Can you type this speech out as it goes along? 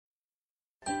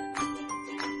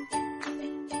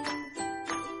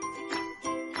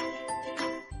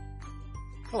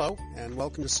Hello, and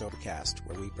welcome to SoberCast,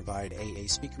 where we provide AA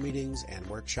speaker meetings and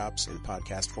workshops in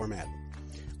podcast format.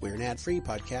 We're an ad-free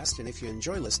podcast, and if you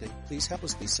enjoy listening, please help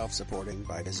us be self-supporting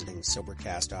by visiting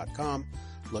Sobercast.com,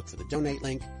 look for the donate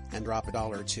link, and drop $1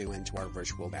 or $2 into our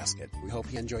virtual basket. We hope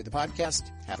you enjoyed the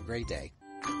podcast. Have a great day.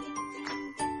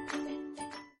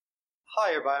 Hi,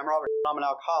 everybody. I'm Robert. I'm an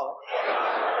alcoholic.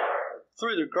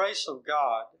 Through the grace of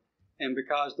God, and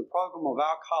because the program of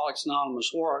Alcoholics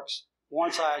Anonymous works,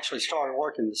 once I actually started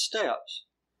working the steps,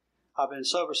 I've been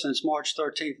sober since March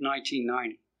 13th,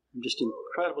 1990. I'm just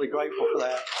incredibly grateful for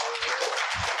that.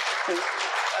 And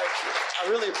I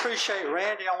really appreciate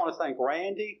Randy. I want to thank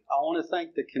Randy. I want to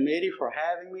thank the committee for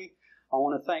having me. I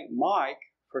want to thank Mike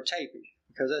for taping,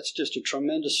 because that's just a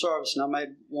tremendous service, and I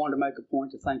wanted to make a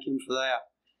point to thank him for that.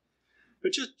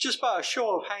 But just by a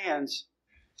show of hands,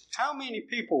 how many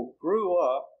people grew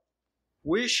up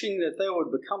wishing that they would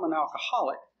become an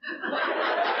alcoholic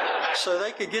so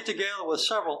they could get together with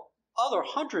several other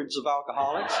hundreds of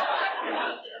alcoholics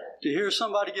to hear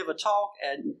somebody give a talk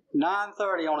at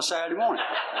 9:30 on a Saturday morning?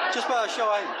 Just by a show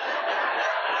of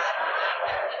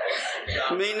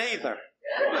hands. Me neither.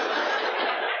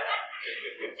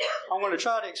 I'm going to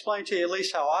try to explain to you at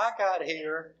least how I got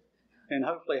here, and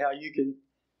hopefully how you can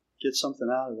get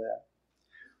something out of that.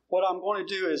 What I'm going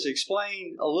to do is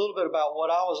explain a little bit about what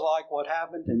I was like, what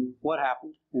happened, and what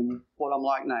I'm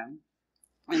like now.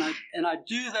 And I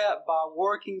do that by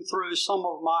working through some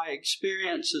of my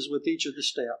experiences with each of the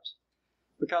steps,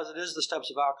 because it is the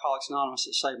steps of Alcoholics Anonymous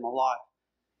that saved my life.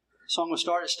 So I'm going to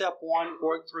start at step 1,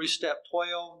 work through step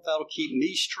 12. That'll keep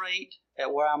me straight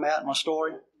at where I'm at in my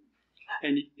story,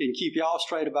 and keep y'all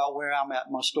straight about where I'm at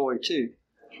in my story too.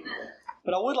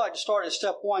 But I would like to start at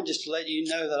step 1 just to let you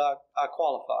know that I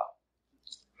qualify.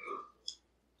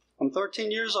 I'm 13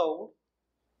 years old.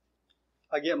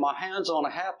 I get my hands on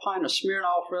a half pint of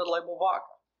Smirnoff Red Label vodka.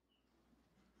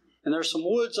 And there's some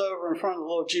woods over in front of the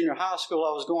little junior high school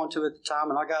I was going to at the time,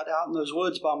 and I got out in those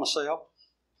woods by myself,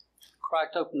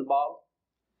 cracked open the bottle,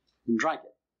 and drank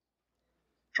it.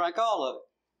 Drank all of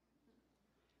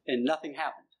it. And nothing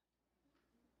happened.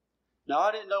 Now,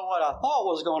 I didn't know what I thought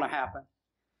was going to happen,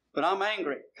 but I'm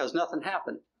angry because nothing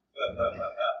happened.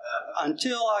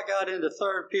 Until I got into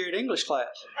third period English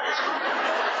class.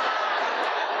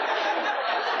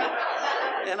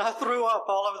 And I threw up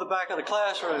all over the back of the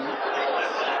classroom.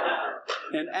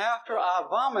 And after I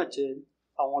vomited,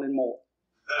 I wanted more.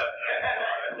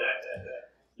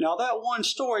 Now that one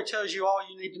story tells you all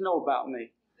you need to know about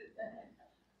me.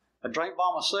 I drank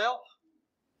by myself,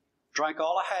 drank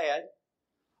all I had.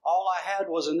 All I had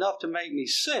was enough to make me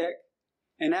sick.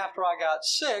 And after I got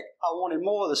sick, I wanted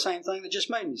more of the same thing that just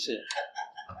made me sick.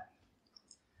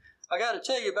 I got to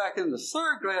tell you, back in the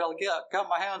 3rd grade, I got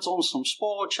my hands on some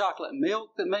spoiled chocolate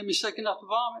milk that made me sick enough to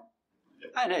vomit.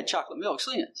 I hadn't had chocolate milk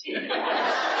since.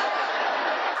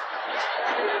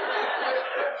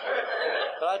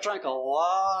 But I drank a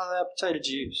lot of that potato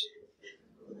juice.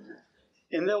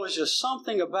 And there was just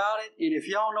something about it, and if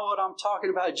y'all know what I'm talking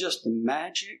about, just the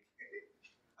magic.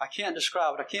 I can't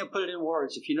describe it. I can't put it in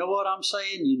words. If you know what I'm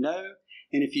saying, you know.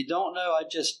 And if you don't know, I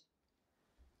just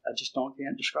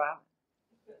can't describe it.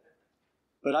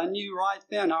 But I knew right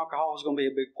then alcohol was going to be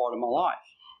a big part of my life.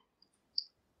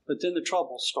 But then the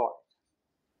trouble started.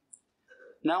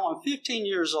 Now I'm 15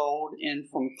 years old, and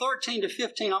from 13 to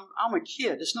 15, I'm a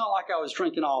kid. It's not like I was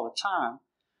drinking all the time.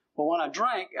 But when I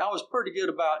drank, I was pretty good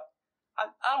about,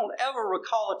 I don't ever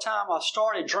recall a time I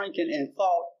started drinking and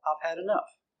thought, I've had enough.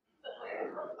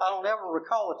 I don't ever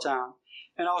recall a time.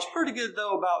 And I was pretty good,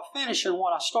 though, about finishing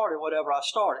what I started, whatever I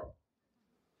started.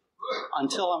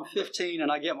 Until I'm 15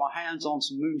 and I get my hands on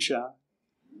some moonshine.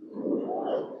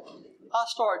 I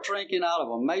start drinking out of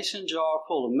a mason jar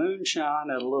full of moonshine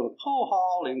at a little pool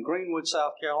hall in Greenwood,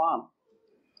 South Carolina.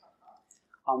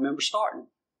 I remember starting.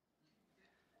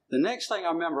 The next thing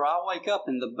I remember, I wake up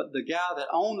and the guy that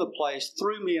owned the place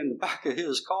threw me in the back of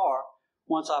his car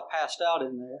once I passed out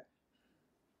in there.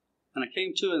 And I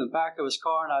came to in the back of his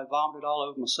car, and I vomited all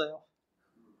over myself.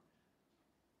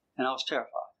 And I was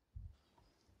terrified.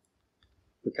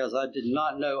 Because I did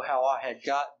not know how I had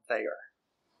got there.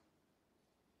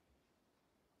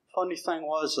 Funny thing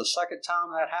was, the second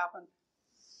time that happened,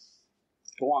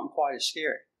 it wasn't quite as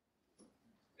scary.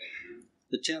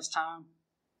 The 10th time,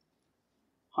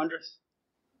 100th.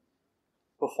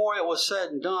 Before it was said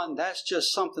and done, that's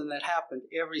just something that happened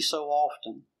every so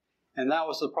often. And that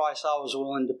was the price I was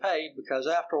willing to pay, because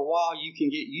after a while you can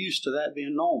get used to that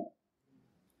being normal.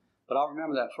 But I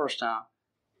remember that first time.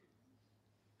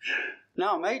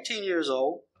 Now I'm 18 years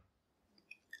old,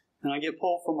 and I get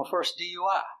pulled for my first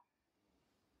DUI.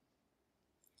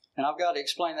 And I've got to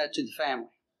explain that to the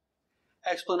family.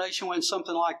 Explanation went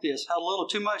something like this. Had a little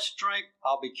too much to drink.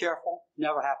 I'll be careful.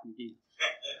 Never happened again.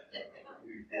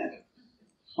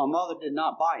 My mother did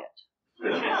not buy it.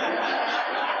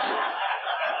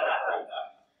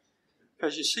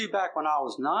 Because you see, back when I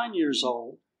was 9 years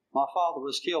old, my father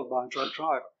was killed by a drunk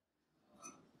driver.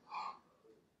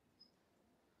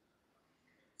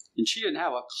 And she didn't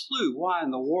have a clue why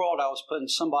in the world I was putting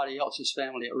somebody else's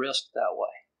family at risk that way.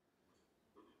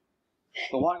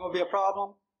 But wasn't going to be a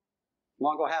problem?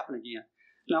 Wasn't going to happen again.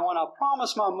 Now, when I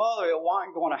promised my mother it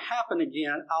wasn't going to happen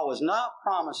again, I was not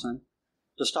promising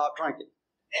to stop drinking.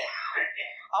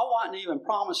 I wasn't even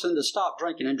promising to stop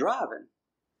drinking and driving.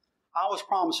 I was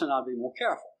promising I'd be more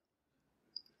careful.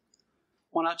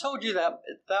 When I told you that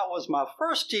was my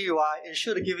first DUI, it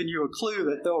should have given you a clue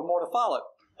that there were more to follow.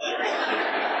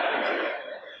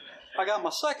 I got my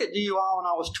second DUI when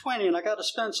I was 20, and I got to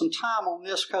spend some time on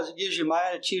this because it gives you my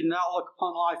attitude and outlook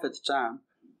upon life at the time.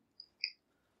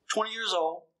 20 years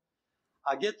old,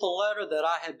 I get the letter that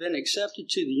I had been accepted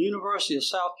to the University of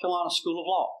South Carolina School of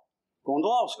Law, going to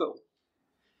law school.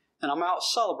 And I'm out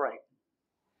celebrating.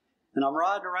 And I'm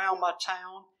riding around my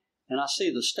town, and I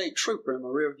see the state trooper in my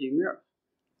rearview mirror.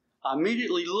 I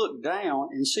immediately look down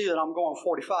and see that I'm going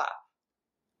 45.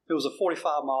 It was a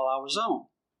 45-mile-an-hour zone.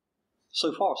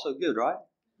 So far, so good, right?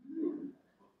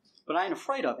 But I ain't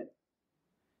afraid of him.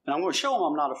 And I'm going to show him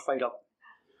I'm not afraid of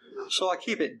him. So I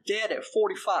keep it dead at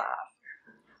 45.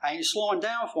 I ain't slowing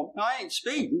down for him. Now, I ain't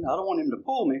speeding. I don't want him to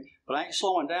pull me, but I ain't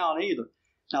slowing down either.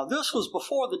 Now, this was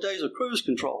before the days of cruise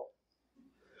control.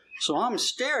 So I'm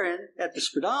staring at the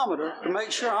speedometer to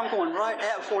make sure I'm going right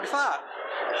at 45.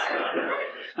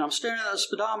 And I'm staring at the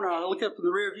speedometer, and I look up in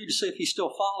the rear view to see if he's still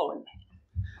following me.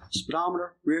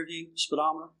 Speedometer, rear view,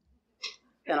 speedometer.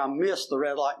 And I missed the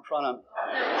red light in front of me.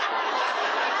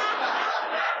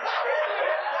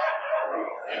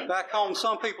 Back home,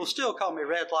 some people still call me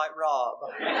Red Light Rob.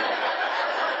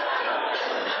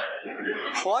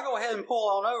 Well, I go ahead and pull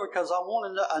on over because I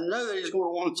know that he's going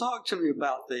to want to talk to me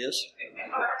about this.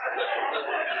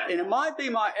 And it might be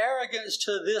my arrogance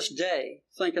to this day,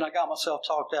 thinking I got myself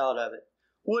talked out of it.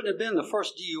 Wouldn't have been the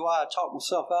first DUI I talked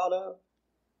myself out of.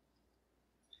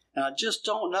 And I just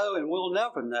don't know and will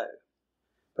never know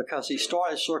because he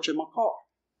started searching my car.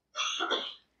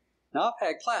 Now, I've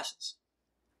had classes.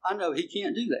 I know he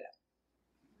can't do that.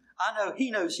 I know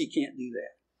he knows he can't do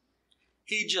that.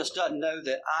 He just doesn't know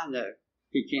that I know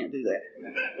he can't do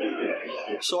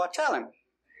that. So I tell him.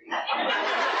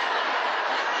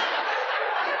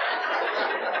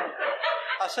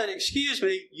 I said, excuse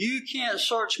me, you can't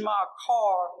search my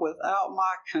car without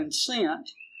my consent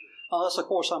unless, of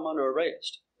course, I'm under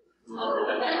arrest.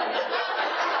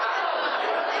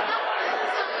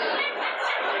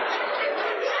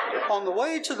 On the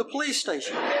way to the police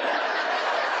station,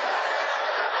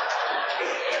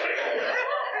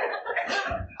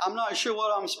 I'm not sure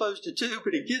what I'm supposed to do,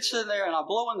 but he gets in there and I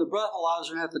blow in the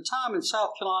breathalyzer, and at the time in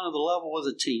South Carolina the level was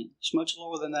a 10. It's much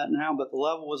lower than that now, but the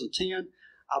level was a 10.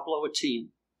 I blow a 10.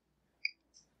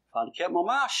 If I'd kept my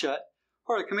mouth shut,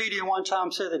 I heard a comedian one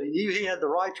time say that he knew he had the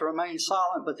right to remain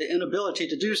silent, but the inability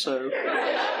to do so,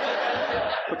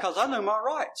 because I know my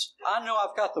rights. I know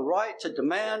I've got the right to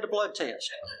demand a blood test.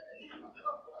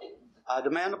 I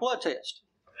demand a blood test.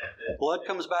 Blood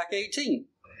comes back 18.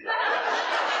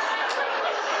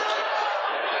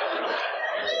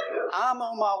 I'm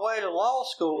on my way to law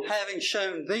school having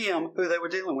shown them who they were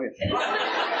dealing with.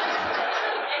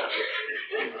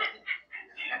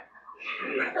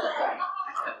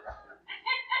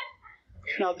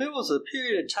 Now, there was a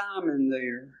period of time in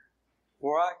there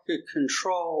where I could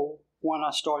control when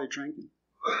I started drinking.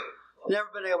 Never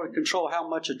been able to control how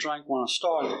much I drank when I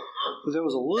started, but there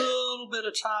was a little bit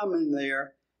of time in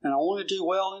there, and I wanted to do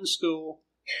well in school,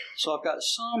 so I've got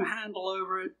some handle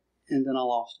over it, and then I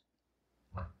lost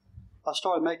it. I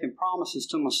started making promises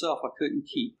to myself I couldn't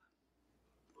keep.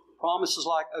 Promises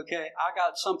like, okay, I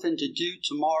got something to do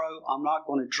tomorrow, I'm not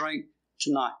going to drink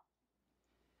tonight.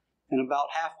 And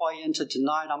about halfway into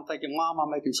tonight, I'm thinking, why am I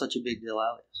making such a big deal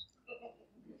out of this?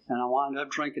 And I wind up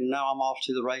drinking, and now I'm off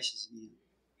to the races again.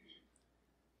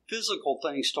 Physical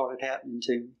things started happening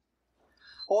to me.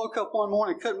 I woke up one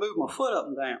morning, couldn't move my foot up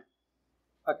and down.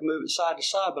 I could move it side to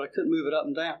side, but I couldn't move it up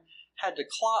and down. Had to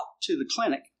clop to the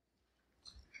clinic.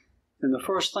 And the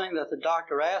first thing that the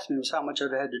doctor asked me was how much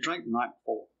I'd had to drink the night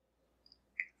before.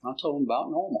 I told him about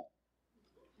normal.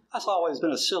 That's always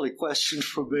been a silly question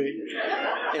for me.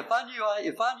 If I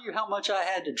knew how much I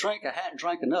had to drink, I hadn't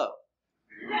drank enough.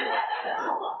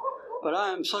 But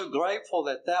I am so grateful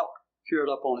that cured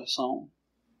up on its own.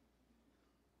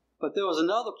 But there was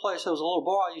another place, there was a little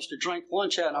bar I used to drink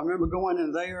lunch at, and I remember going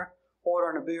in there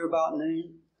ordering a beer about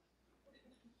noon,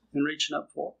 and reaching up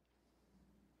for it.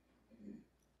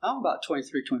 I'm about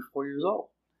 23, 24 years old.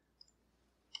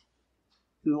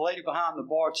 And the lady behind the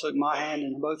bar took my hand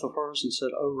in both of hers and said,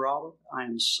 "Oh, Robert, I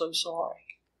am so sorry."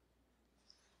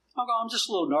 I'm just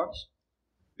a little nervous.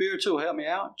 Beer or two will help me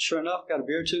out. Sure enough, got a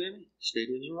beer or two in me,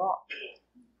 steady as a rock.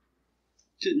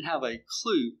 Didn't have a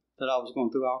clue that I was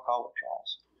going through alcohol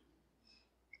withdrawals.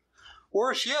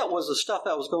 Worse yet was the stuff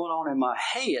that was going on in my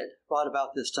head right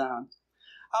about this time.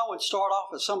 I would start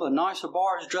off at some of the nicer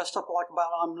bars dressed up like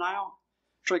about I'm now,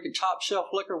 drinking top shelf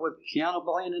liquor with the piano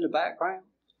playing in the background,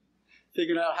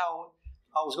 figuring out how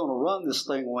I was going to run this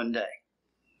thing one day.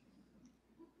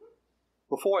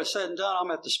 Before it's said and done,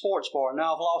 I'm at the sports bar.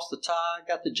 Now I've lost the tie,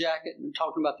 got the jacket, and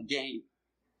talking about the game.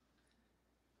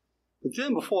 But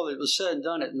then before it was said and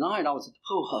done at night, I was at the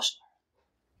Pool Hustler.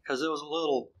 Because there was a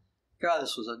little, God,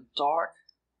 this was a dark,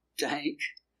 dank,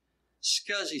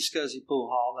 scuzzy pool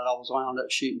hall that I was wound up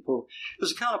shooting pool. It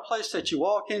was the kind of place that you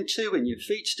walk into and your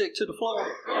feet stick to the floor.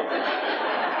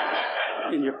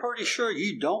 And you're pretty sure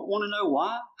you don't want to know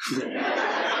why.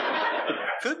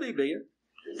 Could be beer.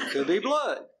 Could be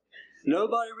blood.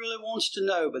 Nobody really wants to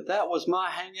know, but that was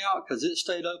my hangout because it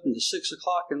stayed open to 6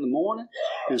 o'clock in the morning.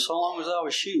 And so long as I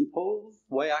was shooting pool,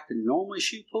 the way I could normally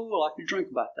shoot pool, I could drink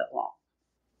about that long.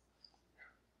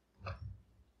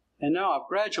 And now I've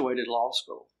graduated law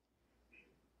school.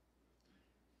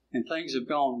 And things have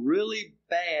gone really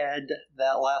bad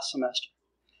that last semester.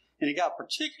 And it got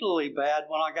particularly bad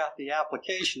when I got the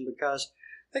application because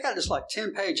they got this like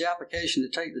 10-page application to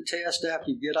take the test after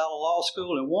you get out of law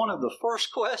school. And one of the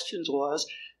first questions was,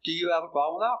 do you have a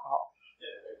problem with alcohol?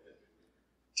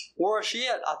 Worse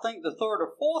yet, I think the third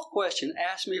or fourth question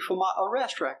asked me for my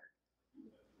arrest record.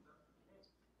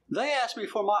 They asked me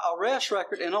for my arrest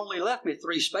record and only left me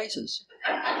 3 spaces.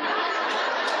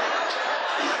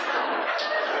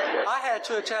 I had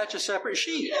to attach a separate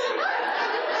sheet.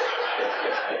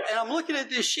 And I'm looking at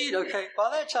this sheet, okay, by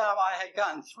that time I had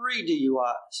gotten 3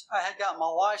 DUIs. I had gotten my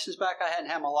license back. I hadn't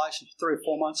had my license for 3 or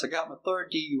 4 months. I got my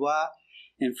 3rd DUI.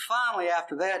 And finally,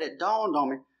 after that, it dawned on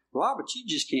me, Robert, you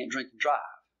just can't drink and drive.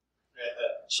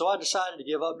 So I decided to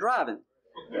give up driving.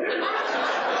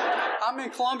 I'm in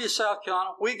Columbia, South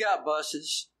Carolina. We got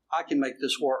buses. I can make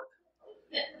this work.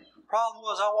 Problem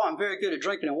was I wasn't very good at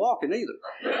drinking and walking either.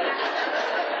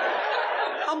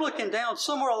 I'm looking down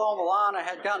somewhere along the line. I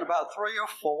had gotten about 3 or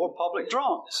 4 public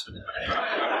drunks.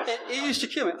 It used to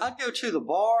kill me. I'd go to the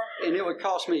bar, and it would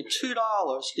cost me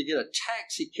 $2 to get a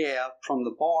taxi cab from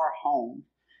the bar home.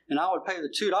 And I would pay the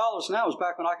 $2, and that was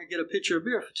back when I could get a pitcher of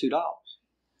beer for $2.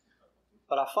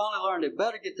 But I finally learned it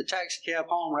better get the taxi cab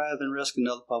home rather than risk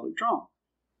another public drunk.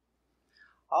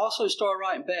 I also started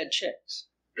writing bad checks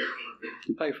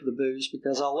to pay for the booze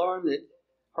because I learned that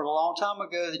for a long time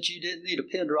ago that you didn't need a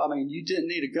pen to rob. You didn't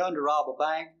need a gun to rob a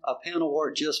bank. A pen will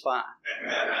work just fine.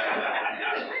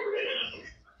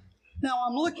 Now,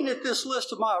 I'm looking at this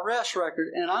list of my arrest record,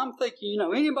 and I'm thinking,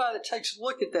 anybody that takes a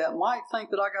look at that might think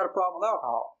that I got a problem with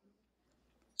alcohol.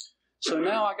 So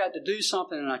now I got to do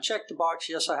something, and I checked the box,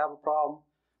 yes, I have a problem.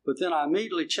 But then I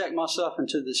immediately checked myself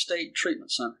into the state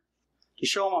treatment center to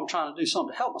show them I'm trying to do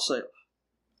something to help myself.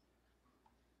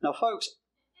 Now, folks,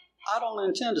 I don't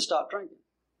intend to stop drinking.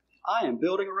 I am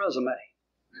building a resume.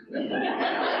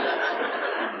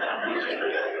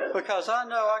 Because I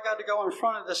know I got to go in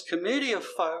front of this committee of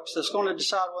folks that's going to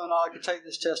decide whether or not I can take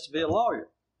this test to be a lawyer.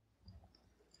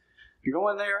 You go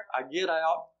in there, I get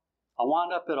out, I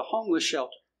wind up at a homeless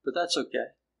shelter, but that's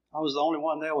okay. I was the only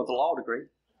one there with a law degree.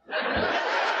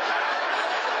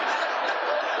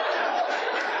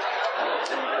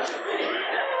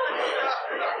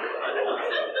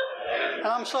 And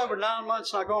I'm sober 9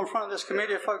 months, and I go in front of this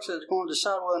committee of folks that's going to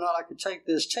decide whether or not I could take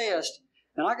this test.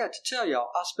 And I got to tell y'all,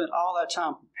 I spent all that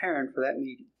time preparing for that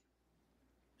meeting.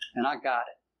 And I got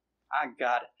it. I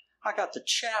got the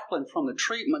chaplain from the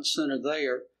treatment center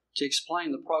there to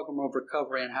explain the program of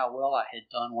recovery and how well I had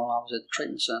done while I was at the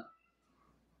treatment center.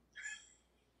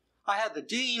 I had the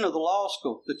dean of the law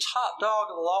school, the top dog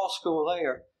of the law school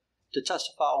there, to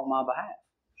testify on my behalf.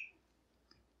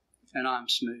 And I'm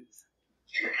smooth.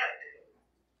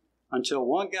 Until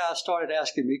one guy started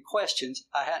asking me questions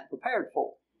I hadn't prepared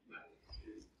for.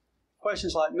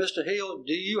 Questions like, Mr. Hill,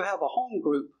 do you have a home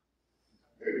group?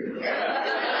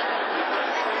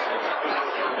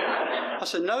 I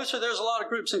said, no, sir, there's a lot of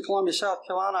groups in Columbia, South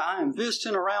Carolina. I am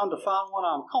visiting around to find one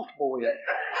I'm comfortable with.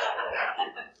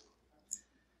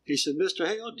 He said, Mr.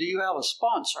 Hill, do you have a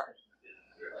sponsor?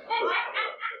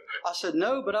 I said,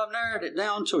 no, but I've narrowed it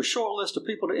down to a short list of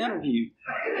people to interview.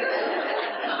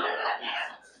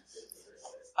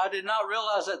 I did not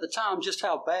realize at the time just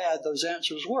how bad those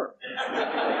answers were.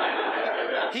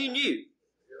 He knew.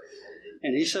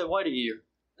 And he said, wait a year.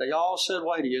 They all said,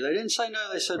 wait a year. They didn't say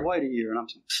no, they said, wait a year. And I'm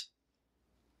saying,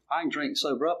 I can drink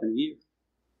sober up in a year.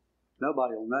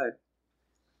 Nobody will know.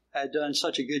 I had done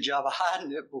such a good job of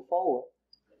hiding it before.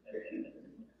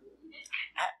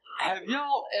 Have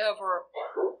y'all ever,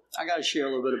 I got to share a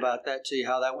little bit about that to you,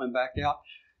 how that went back out.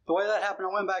 The way that happened,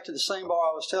 I went back to the same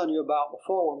bar I was telling you about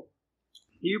before.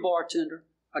 New bartender.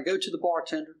 I go to the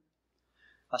bartender.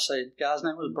 I say, the guy's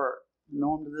name was Bert. I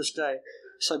know him to this day.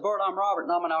 I say, Bert, I'm Robert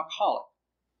and I'm an alcoholic.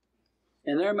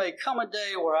 And there may come a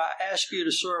day where I ask you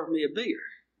to serve me a beer.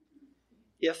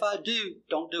 If I do,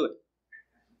 don't do it.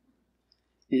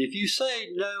 And if you say,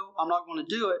 no, I'm not going to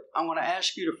do it, I'm going to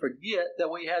ask you to forget that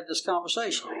we had this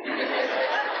conversation.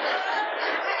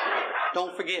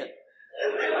 Don't forget.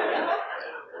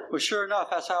 Well, sure enough,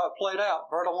 that's how it played out.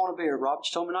 Bert, I want a beer. Rob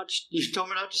just told me not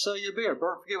to sell you a beer.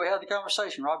 Bert, forget we had the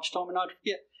conversation. Rob just told me not to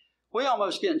forget. We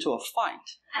almost get into a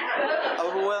fight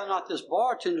over whether or not this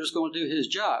bartender is going to do his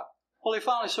job. Well, he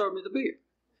finally served me the beer.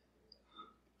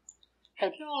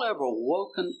 Have y'all ever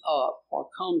woken up or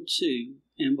come to,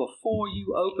 and before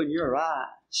you open your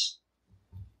eyes,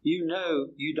 you know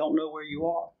you don't know where you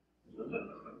are?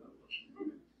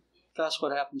 That's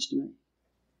what happens to me.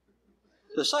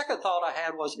 The second thought I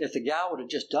had was, if the guy would have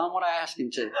just done what I asked him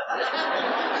to.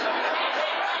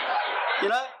 You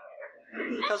know?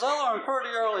 Because I learned pretty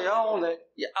early on that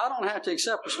I don't have to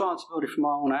accept responsibility for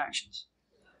my own actions.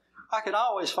 I can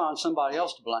always find somebody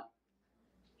else to blame.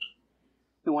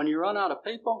 And when you run out of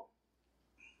people,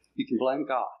 you can blame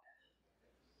God.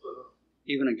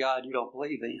 Even a God you don't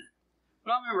believe in.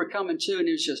 But I remember coming to, and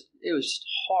it was just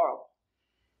horrible.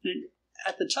 And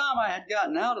at the time, I had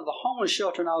gotten out of the homeless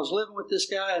shelter, and I was living with this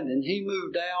guy, and then he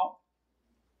moved out.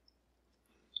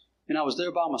 And I was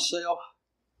there by myself.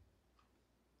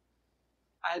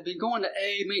 I had been going to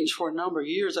AA meetings for a number of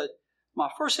years. My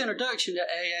first introduction to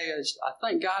AA is, I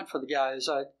thank God for the guy, is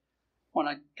when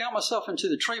I got myself into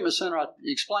the treatment center, I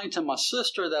explained to my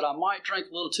sister that I might drink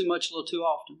a little too much, a little too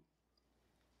often.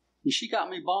 And she got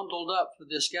me bundled up for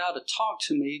this guy to talk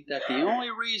to me that the only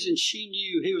reason she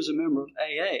knew he was a member of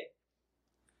AA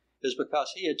is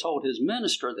because he had told his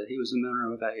minister that he was a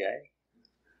member of AA,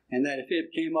 and that if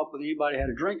it came up with anybody who had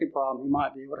a drinking problem, he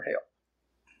might be able to help.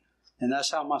 And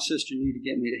that's how my sister knew to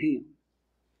get me to him.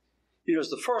 He was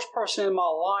the first person in my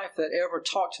life that ever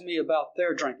talked to me about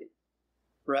their drinking,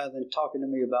 rather than talking to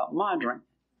me about my drinking.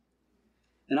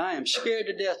 And I am scared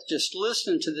to death just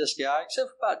listening to this guy, except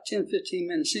for about 10, 15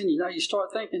 minutes in, you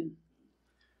start thinking,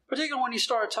 particularly when he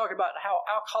started talking about how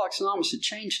Alcoholics Anonymous had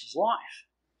changed his life.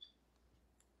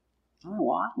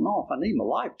 Oh, I don't know if I need my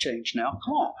life changed now.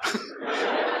 Come on.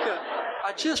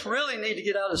 I just really need to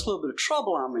get out of this little bit of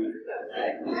trouble I'm in.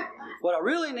 What I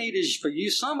really need is for you,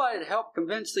 somebody to help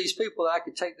convince these people that I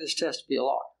could take this test to be a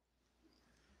lawyer.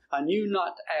 I knew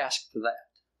not to ask for that.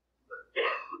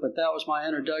 But that was my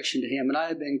introduction to him. And I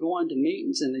had been going to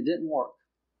meetings and they didn't work.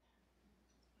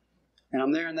 And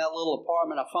I'm there in that little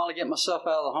apartment. I finally get myself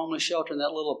out of the homeless shelter in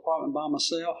that little apartment by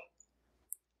myself.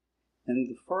 And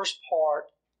the first part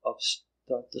of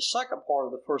the second part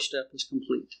of the first step is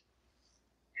complete.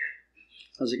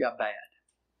 Because it got bad.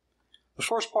 The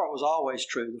first part was always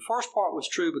true. The first part was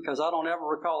true because I don't ever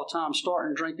recall a time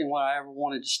starting drinking when I ever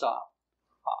wanted to stop.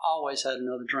 I always had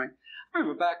another drink. I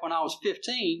remember back when I was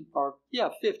 15, a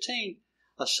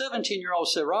 17-year-old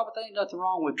said, Robert, there ain't nothing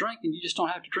wrong with drinking. You just don't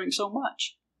have to drink so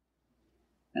much.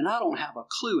 And I don't have a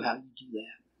clue how you do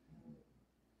that.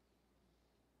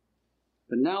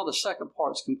 But now the second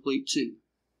part's complete too.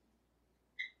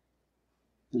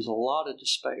 There's a lot of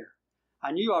despair.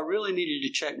 I knew I really needed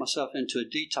to check myself into a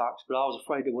detox, but I was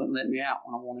afraid they wouldn't let me out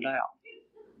when I wanted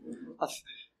out.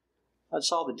 I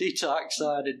saw the detox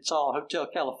side and saw Hotel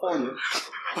California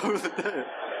over there.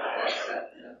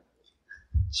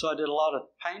 So I did a lot of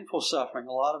painful suffering,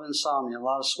 a lot of insomnia, a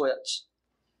lot of sweats.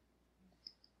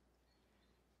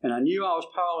 And I knew I was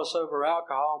powerless over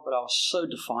alcohol, but I was so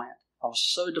defiant. I was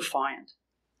so defiant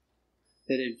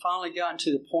that it had finally gotten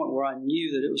to the point where I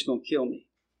knew that it was going to kill me.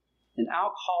 And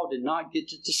alcohol did not get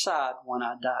to decide when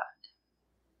I died.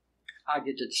 I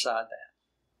get to decide that.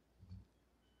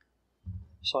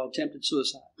 So I attempted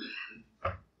suicide.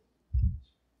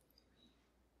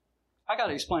 I got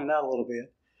to explain that a little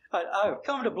bit. I've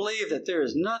come to believe that there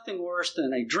is nothing worse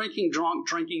than a drinking drunk,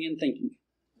 drinking and thinking.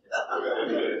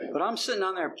 But I'm sitting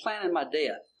down there planning my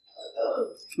death.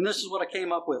 And this is what I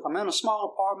came up with. I'm in a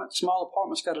small apartment. Small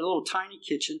apartment's got a little tiny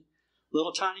kitchen.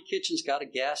 Little tiny kitchen's got a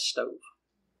gas stove.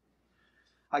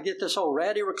 I get this old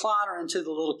ratty recliner into the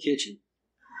little kitchen.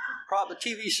 prop the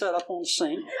TV set up on the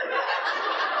sink,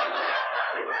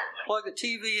 plug the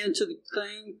TV into the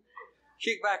thing,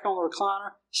 kick back on the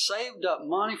recliner, saved up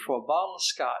money for a bottle of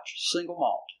scotch, single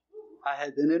malt. I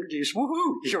had been introduced.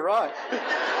 Woohoo! You're right.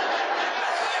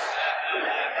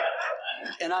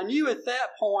 And I knew at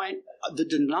that point the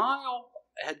denial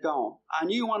had gone. I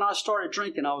knew when I started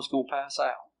drinking I was going to pass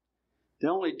out. The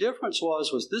only difference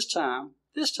was this time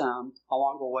I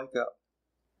wasn't going to wake up.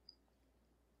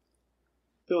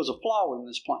 There was a flaw in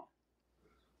this plan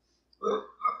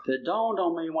that dawned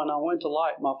on me when I went to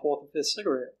light my fourth or fifth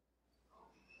cigarette.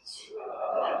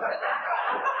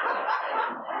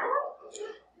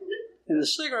 And the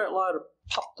cigarette lighter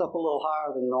popped up a little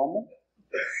higher than normal.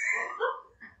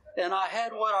 And I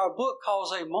had what our book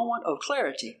calls a moment of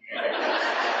clarity.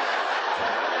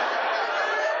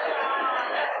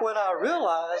 When I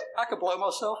realized I could blow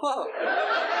myself up.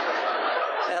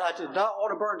 And I did not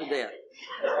want to burn to death.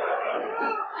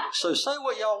 So say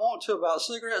what y'all want to about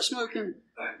cigarette smoking.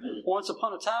 Once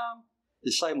upon a time,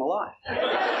 it saved my life.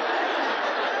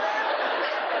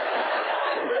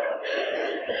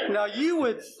 Now, you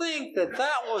would think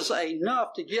that was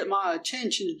enough to get my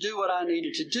attention to do what I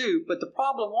needed to do, but the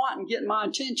problem wasn't getting my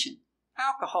attention.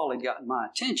 Alcohol had gotten my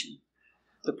attention.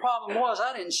 The problem was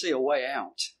I didn't see a way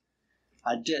out.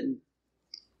 I didn't.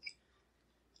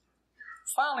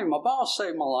 Finally, my boss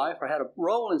saved my life, or had a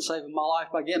role in saving my life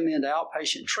by getting me into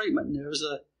outpatient treatment. And there was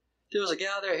a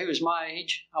guy there who was my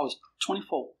age. I was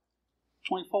 24.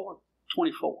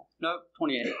 No,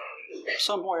 28.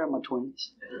 Somewhere in my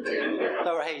 20s.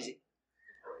 They were hazy.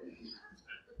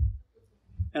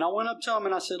 And I went up to him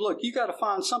and I said, look, you got to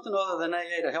find something other than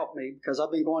AA to help me, because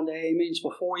I've been going to AA meetings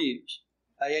for 4 years.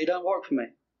 AA doesn't work for me.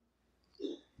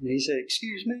 And he said,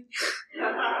 excuse me?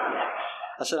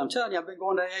 I said, I'm telling you, I've been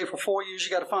going to AA for 4 years.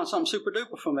 You got to find something super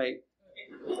duper for me.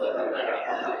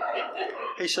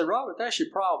 He said, Robert, that's your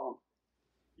problem.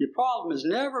 Your problem has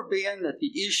never been that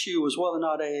the issue was whether or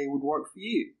not AA would work for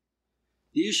you.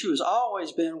 The issue has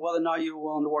always been whether or not you were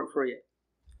willing to work for it.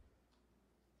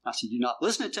 I said, you're not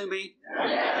listening to me.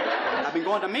 I've been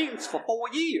going to meetings for 4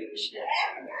 years.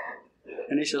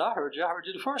 And he said, I heard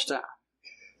you the first time.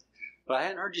 But I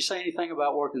hadn't heard you say anything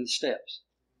about working the steps.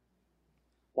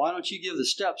 Why don't you give the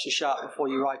steps a shot before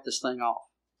you write this thing off?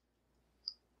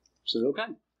 I said,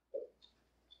 okay.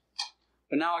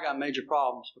 But now I got major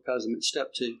problems because I'm at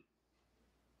step 2.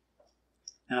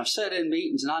 And I've sat in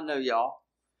meetings, and I know y'all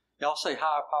say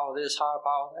higher power this, higher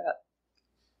power that.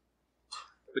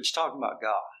 But you're talking about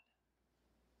God.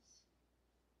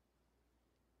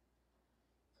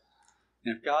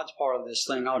 And if God's part of this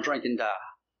thing, I'll drink and die.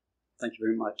 Thank you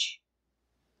very much.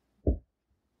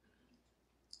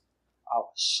 I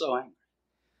was so angry.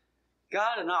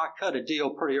 God and I cut a deal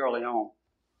pretty early on.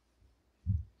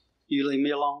 You leave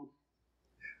me alone,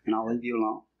 and I'll leave you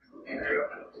alone.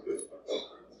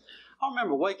 I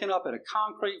remember waking up at a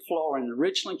concrete floor in the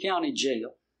Richland County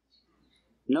jail.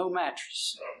 No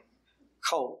mattress.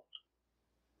 Cold.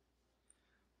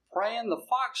 Praying the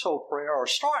foxhole prayer, or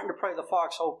starting to pray the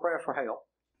foxhole prayer for help.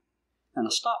 And I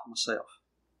stopped myself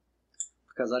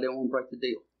because I didn't want to break the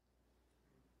deal.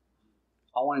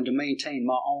 I wanted to maintain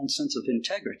my own sense of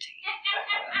integrity.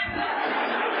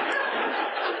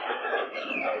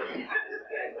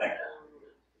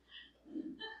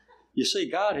 You see,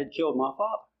 God had killed my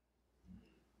father.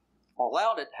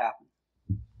 Allowed it to happen.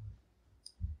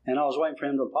 And I was waiting for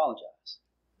him to apologize.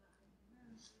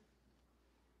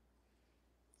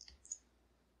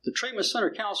 The treatment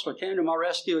center counselor came to my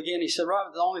rescue again. He said,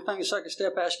 Robert, the only thing the second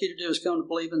step asks you to do is come to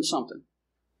believe in something.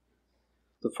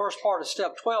 The first part of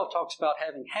step 12 talks about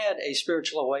having had a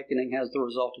spiritual awakening as the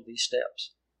result of these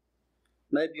steps.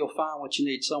 Maybe you'll find what you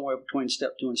need somewhere between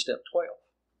step 2 and step 12.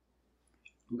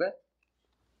 Okay?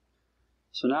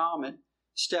 So now I'm at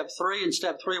step 3, and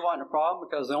step 3 wasn't a problem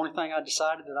because the only thing I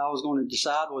decided that I was going to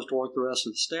decide was to work the rest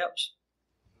of the steps.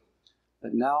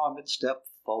 But now I'm at step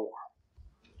 4.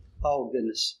 Oh,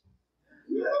 goodness.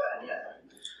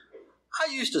 I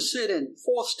used to sit in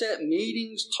 4th step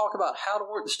meetings, talk about how to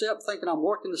work the step, thinking I'm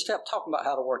working the step, talking about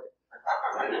how to work it.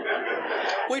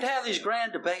 We'd have these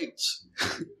grand debates.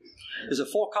 Is it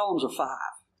 4 columns or 5?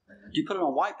 Do you put it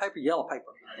on white paper, yellow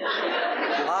paper?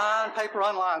 Line paper,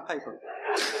 unlined paper.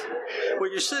 Well,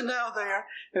 you're sitting down there,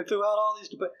 and throughout all these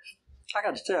debates, I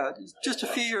got to tell you, just a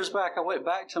few years back, I went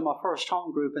back to my first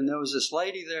home group, and there was this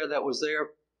lady there that was there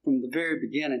from the very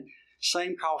beginning.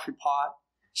 Same coffee pot,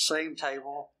 same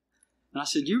table. And I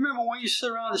said, do you remember when you sit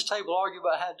around this table argue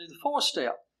about how to do the 4th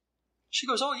step? She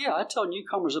goes, oh, yeah, I tell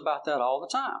newcomers about that all the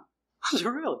time. I said,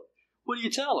 really? What do you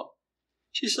tell them?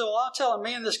 She said, well, I'll tell them,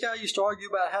 me and this guy used to argue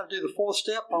about how to do the 4th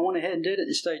step. I went ahead and did it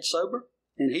and stayed sober.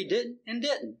 And he didn't and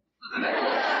didn't. And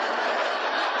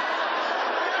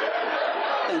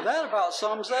that about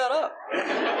sums that up.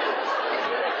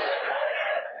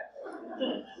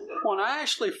 When I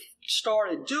actually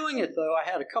started doing it, though, I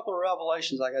had a couple of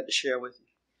revelations I got to share with you.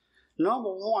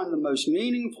 Number one, the most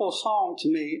meaningful song to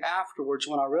me afterwards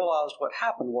when I realized what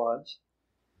happened was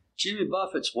Jimmy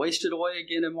Buffett's Wasted Away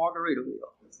Again in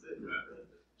Margaritaville.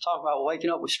 Talk about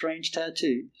waking up with strange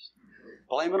tattoos.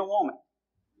 Blaming a woman.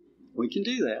 We can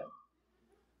do that.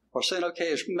 Or saying,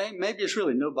 okay, maybe it's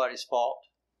really nobody's fault.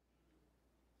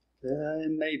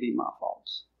 It may be my fault.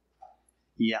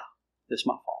 Yeah, it's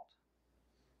my fault.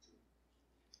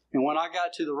 And when I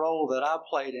got to the role that I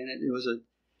played in it,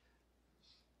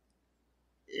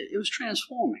 it was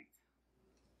transforming.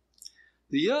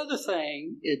 The other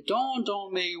thing, it dawned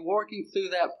on me working through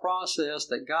that process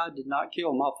that God did not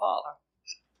kill my father.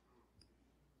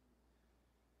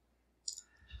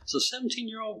 It's a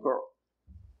 17-year-old girl.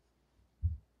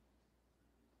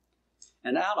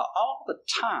 And out of all the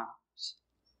times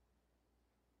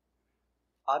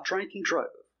I drank and drove,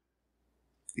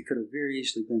 it could have very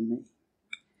easily been me.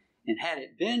 And had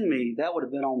it been me, that would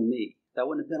have been on me. That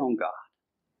wouldn't have been on God.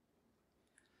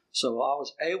 So I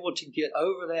was able to get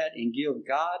over that and give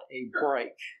God a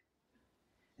break.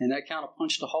 And that kind of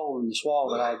punched a hole in this wall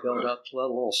that I had built up to let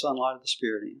a little sunlight of the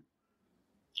Spirit in.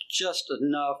 Just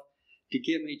enough to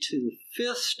get me to the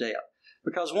fifth step.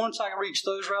 Because once I reached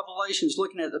those revelations,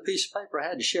 looking at the piece of paper, I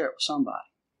had to share it with somebody.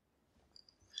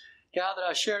 The guy that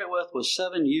I shared it with was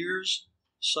 7 years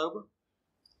sober.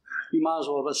 You might as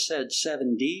well have said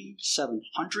 7D,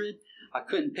 700. I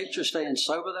couldn't picture staying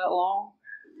sober that long.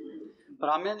 But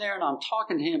I'm in there and I'm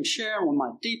talking to him, sharing with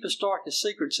my deepest, darkest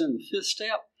secrets in the fifth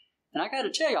step. And I got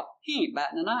to tell y'all, he ain't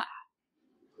batting an eye.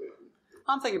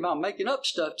 I'm thinking about making up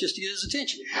stuff just to get his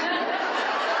attention.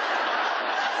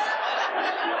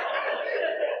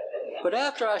 But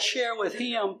after I shared with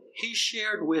him, he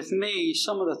shared with me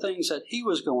some of the things that he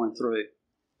was going through.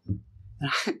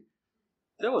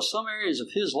 There were some areas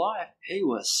of his life, he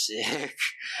was sick.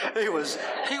 He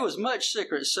was much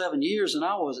sicker at 7 years than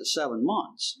I was at 7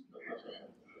 months.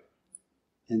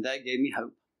 And that gave me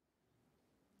hope.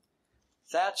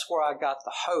 That's where I got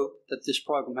the hope that this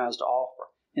program has to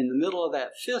offer. In the middle of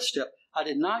that fifth step, I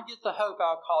did not get the hope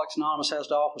Alcoholics Anonymous has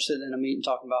to offer sitting in a meeting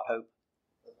talking about hope.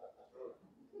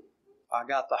 I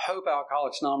got the hope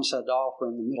Alcoholics Anonymous had to offer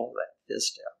in the middle of that fifth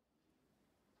step.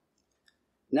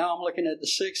 Now I'm looking at the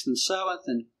sixth and seventh,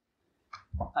 and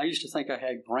I used to think I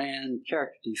had grand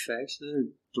character defects. They're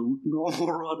the normal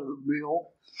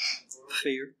run-of-the-mill.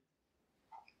 Fear,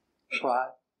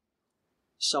 pride,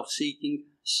 self-seeking,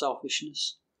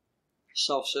 selfishness,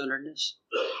 self-centeredness,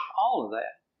 all of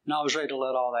that. And I was ready to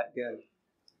let all that go.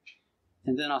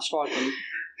 And then I started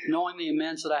knowing the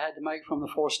amends that I had to make from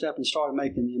the fourth step and started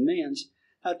making the amends.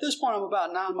 At this point, I'm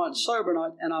about 9 months sober,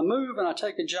 and I move and I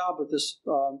take a job with this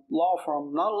law firm.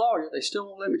 I'm not a lawyer. They still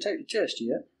won't let me take the test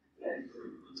yet.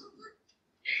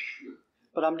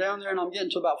 But I'm down there and I'm getting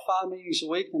to about 5 meetings a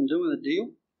week and I'm doing the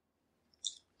deal.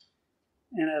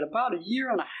 And at about a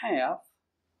year and a half,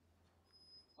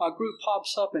 my group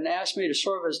pops up and asks me to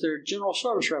serve as their general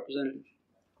service representative.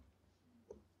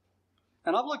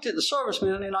 And I've looked at the service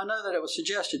manual and I know that it was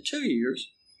suggested 2 years.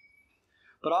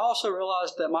 But I also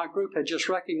realized that my group had just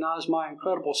recognized my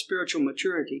incredible spiritual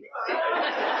maturity.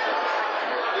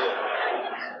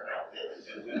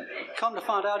 Come to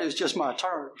find out, it was just my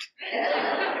turn.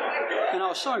 And I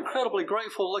was so incredibly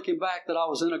grateful looking back that I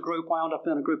was in a group, wound up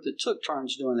in a group that took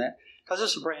turns doing that, because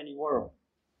it's a brand new world.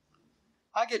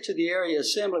 I get to the area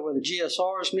assembly where the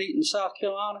GSRs meet in South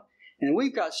Carolina, and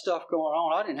we've got stuff going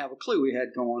on I didn't have a clue we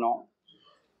had going on.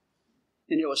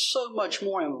 And it was so much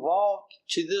more involved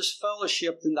to this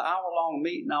fellowship than the hour-long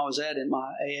meeting I was at in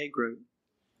my AA group.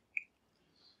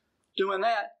 Doing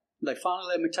that, they finally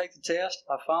let me take the test.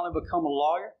 I finally become a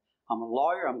lawyer. I'm a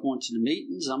lawyer. I'm going to the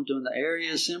meetings. I'm doing the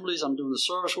area assemblies. I'm doing the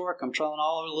service work. I'm traveling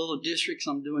all over the little districts.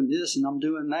 I'm doing this and I'm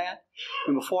doing that.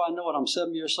 And before I know it, I'm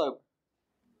 7 years sober.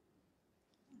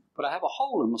 But I have a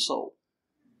hole in my soul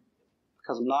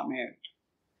because I'm not married.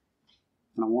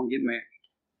 And I want to get married.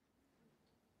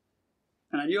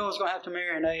 And I knew I was going to have to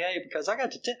marry an AA because I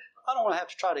don't want to have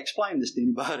to try to explain this to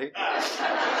anybody.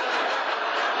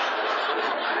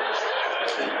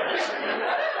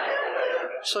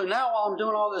 So now while I'm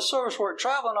doing all this service work,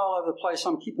 traveling all over the place,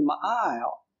 I'm keeping my eye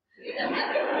out.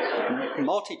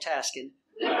 Multitasking.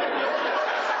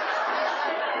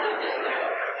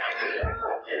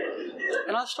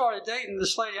 And I started dating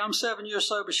this lady. I'm 7 years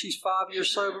sober. She's 5 years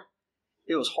sober.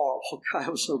 It was horrible. God,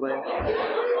 it was so bad.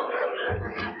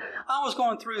 I was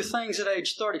going through things at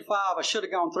age 35 I should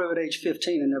have gone through at age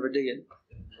 15 and never did.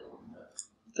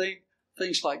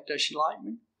 Things like, does she like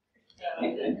me?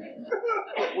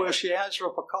 Will she answer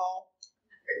up a call?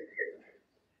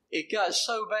 It got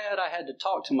so bad I had to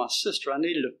talk to my sister. I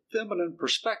needed a feminine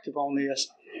perspective on this.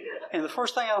 And the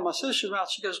first thing out of my sister's mouth,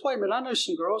 she goes, wait a minute, I know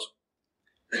some girls.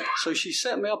 So she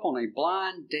set me up on a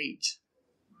blind date.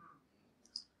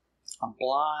 A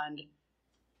blind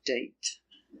date.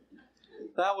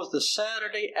 That was the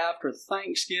Saturday after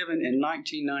Thanksgiving in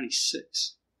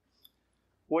 1996.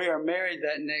 We are married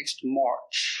that next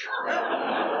March.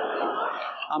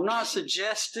 I'm not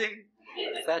suggesting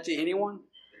that to anyone,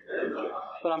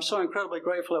 but I'm so incredibly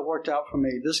grateful it worked out for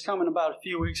me. This coming about a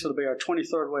few weeks, it'll be our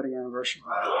 23rd wedding anniversary.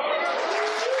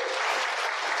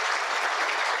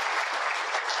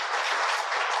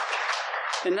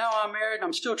 And now I'm married, and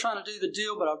I'm still trying to do the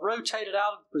deal, but I've rotated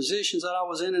out of the positions that I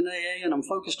was in AA, and I'm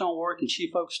focused on work, and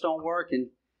she focused on work, and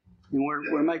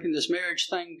we're making this marriage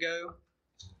thing go.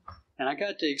 And I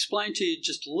got to explain to you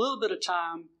just a little bit of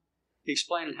time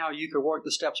explaining how you could work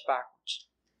the steps backwards.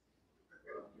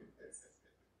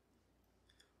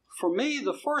 For me,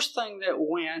 the first thing that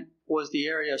went was the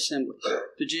area assemblies,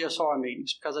 the GSR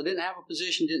meetings, because I didn't have a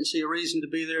position, didn't see a reason to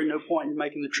be there, no point in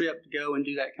making the trip to go and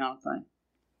do that kind of thing.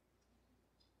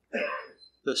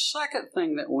 The second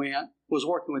thing that went was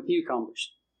working with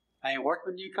newcomers. I ain't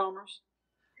working with newcomers.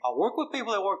 I work with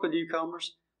people that work with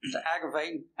newcomers. To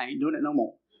aggravate, I ain't doing it no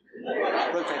more.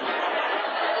 Rotating.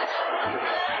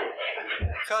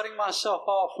 Cutting myself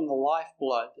off from the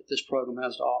lifeblood that this program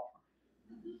has to offer.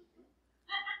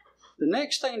 The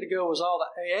next thing to go was all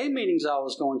the AA meetings I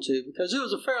was going to, because it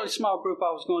was a fairly small group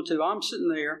I was going to. I'm sitting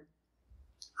there.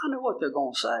 I know what they're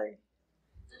going to say.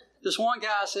 This one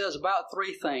guy says about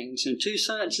 3 things, and 2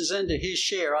 sentences into his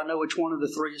share, I know which one of the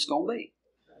 3 it's going to be.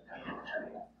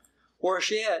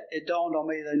 Worse yet, it dawned on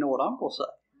me they know what I'm going to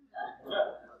say.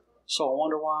 So I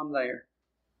wonder why I'm there.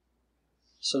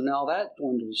 So now that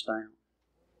dwindles down.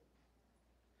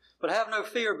 But have no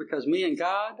fear, because me and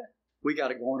God, we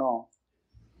got it going on.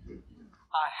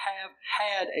 I have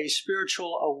had a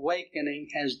spiritual awakening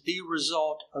as the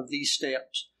result of these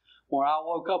steps, where I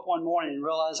woke up one morning and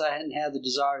realized I hadn't had the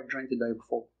desire to drink the day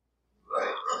before.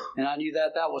 And I knew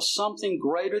that that was something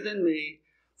greater than me.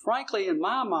 Frankly, in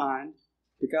my mind,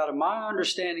 to God of my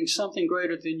understanding, something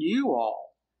greater than you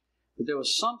all. But there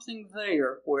was something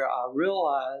there where I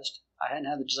realized I hadn't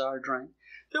had the desire to drink.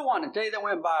 There wasn't a day that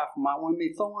went by from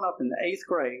me throwing up in the 8th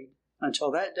grade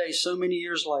until that day so many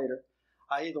years later.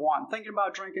 I either wasn't thinking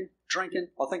about drinking,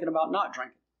 or thinking about not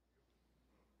drinking.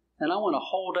 And I went a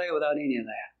whole day without any of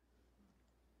that.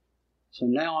 So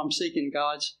now I'm seeking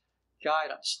God's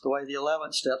guidance, the way the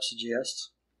 11th step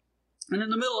suggests. And in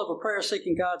the middle of a prayer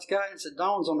seeking God's guidance, it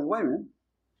dawns on me, wait a minute,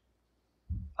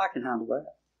 I can handle that.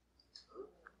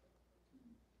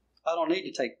 I don't need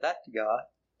to take that to God.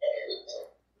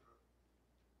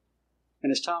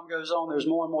 And as time goes on, there's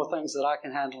more and more things that I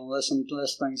can handle and less and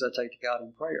less things I take to God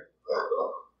in prayer.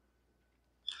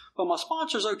 But my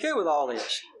sponsor's okay with all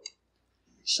this.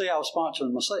 See, I was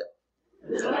sponsoring myself.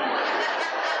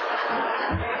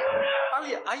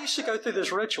 I used to go through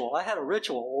this ritual. I had a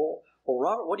ritual. Well,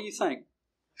 Robert, what do you think?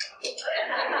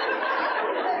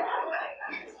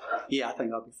 Yeah, I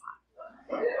think I'll be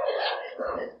fine.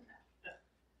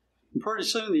 And pretty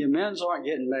soon the amends aren't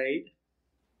getting made,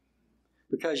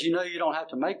 because you know you don't have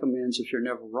to make amends if you're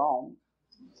never wrong.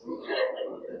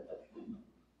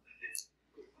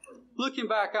 Looking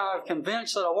back, I'm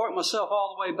convinced that I worked myself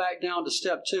all the way back down to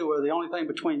step 2, where the only thing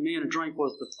between me and a drink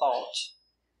was the thoughts.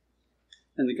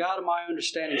 And the God of my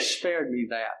understanding spared me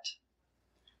that,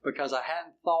 because I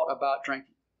hadn't thought about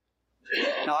drinking.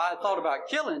 Now, I had thought about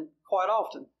killing quite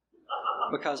often,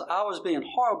 because I was being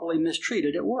horribly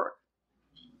mistreated at work.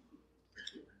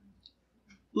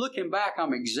 Looking back,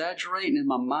 I'm exaggerating in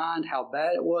my mind how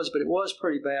bad it was, but it was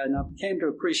pretty bad, and I came to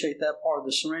appreciate that part of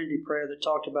the serenity prayer that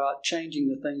talked about changing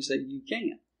the things that you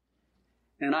can.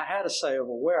 And I had a say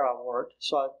over where I worked,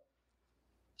 so I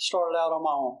started out on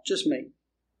my own, just me.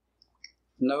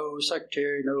 No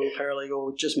secretary, no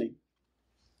paralegal, just me.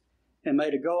 And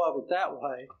made a go of it that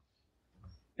way.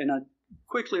 And I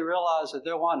quickly realized that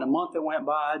there wasn't a month that went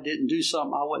by I didn't do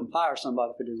something I wouldn't fire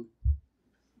somebody for doing.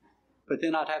 But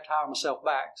then I'd have to hire myself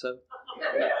back. So,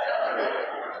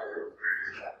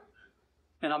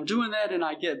 and I'm doing that, and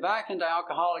I get back into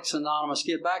Alcoholics Anonymous,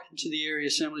 get back into the area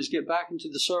assemblies, get back into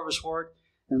the service work,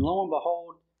 and lo and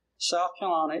behold, South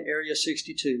Carolina Area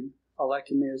 62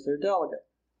 elected me as their delegate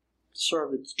to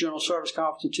serve the General Service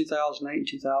Conference in 2008 and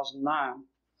 2009.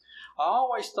 I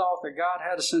always thought that God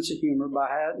had a sense of humor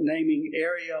by naming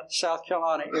South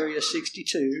Carolina Area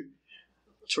 62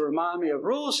 to remind me of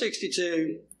Rule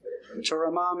 62, to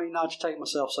remind me not to take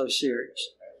myself so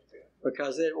serious.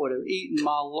 because it would have eaten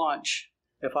my lunch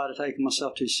if I'd have taken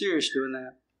myself too serious doing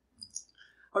that.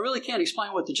 I really can't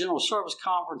explain what the General Service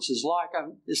Conference is like.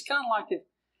 It's kind of like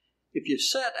if you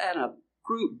sat at a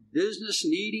group business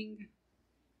meeting,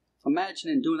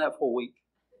 imagine doing that for a week.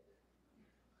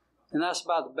 And that's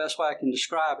about the best way I can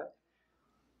describe it.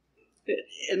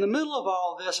 In the middle of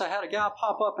all this, I had a guy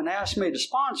pop up and ask me to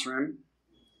sponsor him.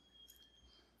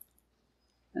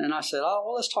 And I said, oh,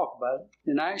 well, let's talk about it.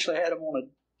 And I actually had him on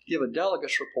give a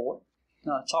delegates report.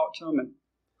 And I talked to him, and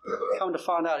come to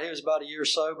find out he was about a year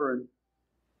sober, and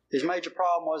his major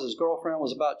problem was his girlfriend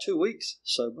was about 2 weeks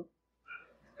sober.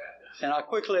 And I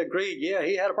quickly agreed, yeah,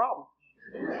 he had a problem.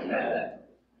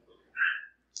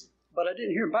 But I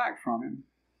didn't hear back from him.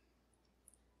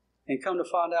 And come to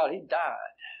find out, he died.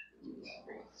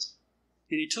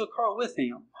 And he took her with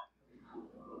him.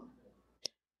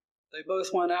 They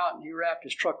both went out, and he wrapped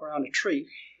his truck around a tree.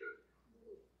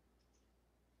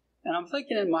 And I'm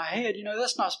thinking in my head,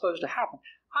 that's not supposed to happen.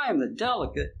 I am the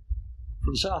delegate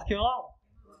from South Carolina.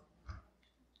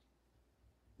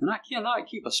 And I cannot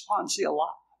keep a sponsee alive.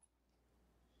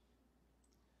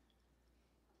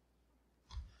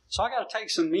 So I got to take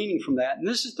some meaning from that. And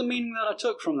this is the meaning that I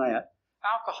took from that.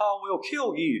 Alcohol will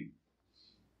kill you.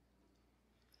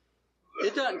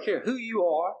 It doesn't care who you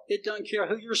are. It doesn't care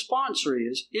who your sponsor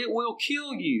is. It will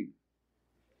kill you.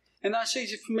 And that's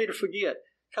easy for me to forget.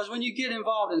 Because when you get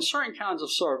involved in certain kinds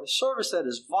of service that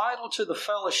is vital to the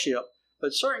fellowship,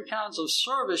 but certain kinds of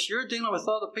service, you're dealing with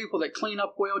other people that clean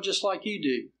up well just like you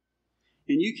do.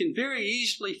 And you can very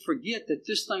easily forget that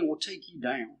this thing will take you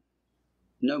down.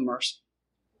 No mercy.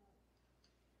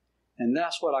 And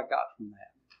that's what I got from that.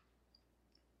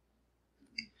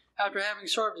 After having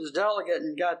served as delegate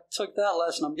and took that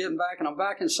lesson, I'm getting back, and I'm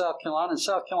back in South Carolina. And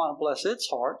South Carolina, bless its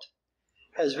heart,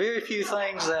 has very few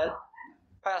things that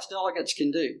past delegates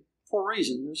can do. For a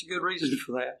reason. There's a good reason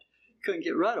for that. Couldn't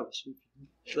get rid of us.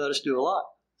 Let us do a lot.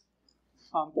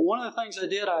 But one of the things I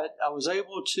did, I was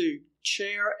able to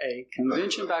chair a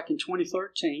convention back in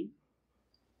 2013.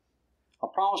 I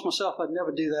promised myself I'd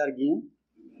never do that again.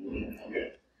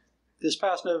 This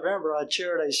past November, I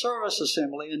chaired a service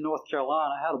assembly in North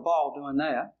Carolina. I had a ball doing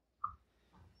that.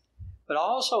 But I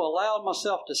also allowed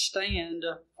myself to stand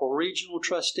for regional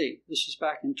trustee. This was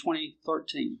back in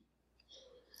 2013.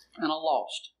 And I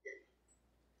lost.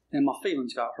 And my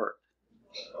feelings got hurt.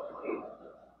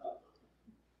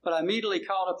 But I immediately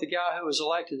called up the guy who was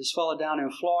elected, this fellow down in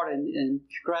Florida, and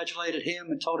congratulated him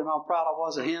and told him how proud I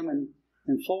was of him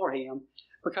and for him.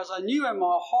 Because I knew in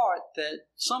my heart that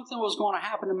something was going to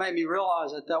happen to make me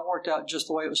realize that worked out just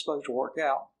the way it was supposed to work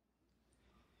out.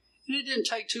 And it didn't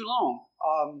take too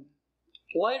long.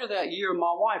 Later that year,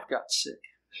 my wife got sick.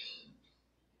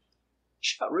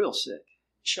 She got real sick.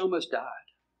 She almost died.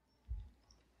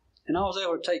 And I was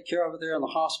able to take care of her there in the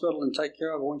hospital and take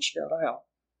care of her when she got out.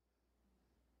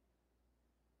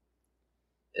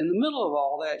 In the middle of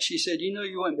all that, she said,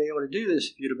 you wouldn't be able to do this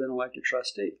if you'd have been elected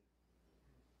trustee.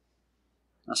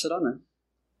 I said, I know.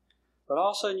 But I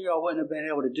also knew I wouldn't have been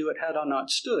able to do it had I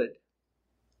not stood.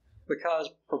 Because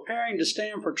preparing to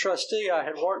stand for trustee, I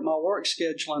had worked my work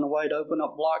schedule in a way to open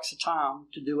up blocks of time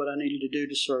to do what I needed to do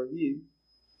to serve you.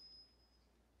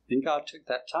 And God took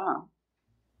that time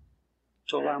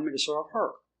to allow me to serve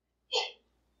her.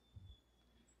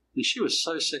 And she was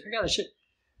so sick.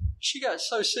 She got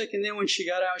so sick, and then when she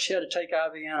got out, she had to take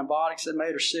IV antibiotics that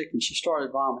made her sick, and she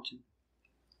started vomiting.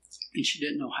 And she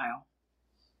didn't know how.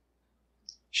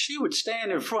 She would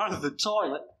stand in front of the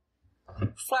toilet,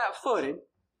 flat-footed,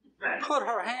 put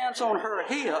her hands on her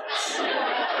hips,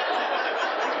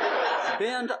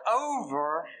 bend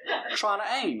over, trying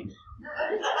to aim.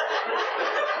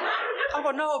 I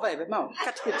go, no, baby, no, you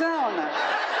got to get down now.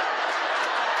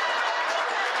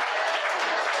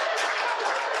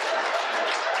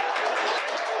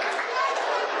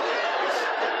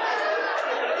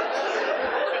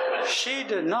 She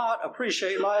did not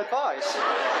appreciate my advice.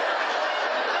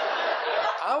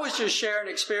 I was just sharing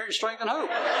experience, strength, and hope.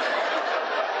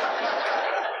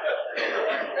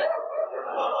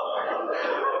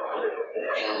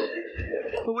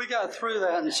 But we got through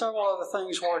that, and several other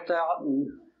things worked out. And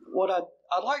what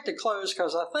I'd like to close,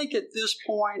 because I think at this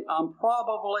point I'm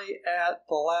probably at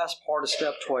the last part of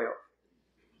Step 12.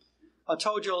 I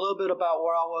told you a little bit about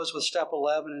where I was with Step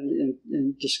 11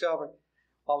 and discovering.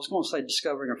 I was going to say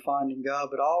discovering or finding God,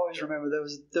 but I always remember there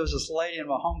was this lady in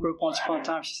my home group once upon a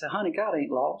time. She said, honey, God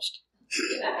ain't lost.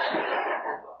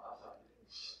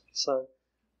 So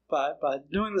by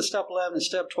doing the Step 11 and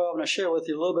Step 12, and I share with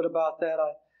you a little bit about that,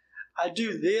 I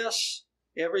do this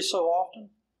every so often,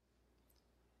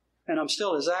 and I'm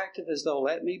still as active as they'll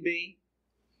let me be.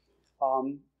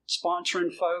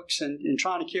 sponsoring folks and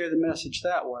trying to carry the message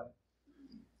that way.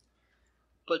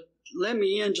 But let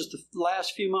me end just the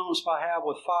last few moments I have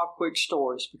with 5 quick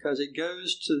stories, because it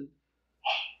goes to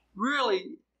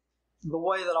really the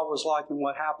way that I was like and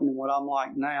what happened and what I'm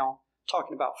like now,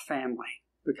 talking about family.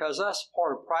 Because that's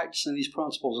part of practicing these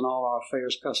principles in all our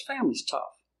affairs, because family's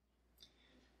tough.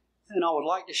 And I would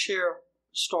like to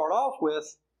start off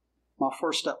with my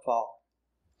first stepfather.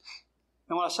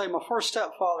 And when I say my first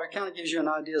stepfather, it kind of gives you an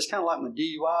idea. It's kind of like my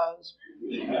DUIs.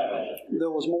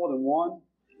 There was more than one.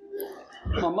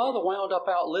 My mother wound up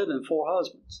outliving 4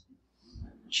 husbands.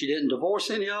 She didn't divorce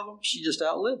any of them. She just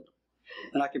outlived them.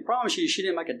 And I can promise you she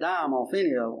didn't make a dime off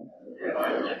any of them.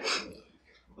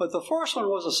 But the first one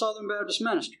was a Southern Baptist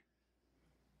minister.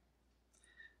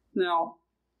 Now,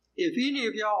 if any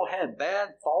of y'all had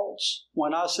bad thoughts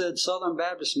when I said Southern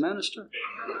Baptist minister,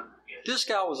 this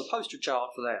guy was a poster child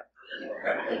for that.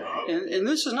 And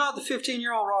this is not the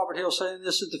 15-year-old Robert Hill saying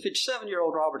this, is the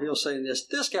 57-year-old Robert Hill saying this.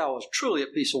 This guy was truly a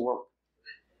piece of work.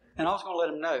 And I was going to let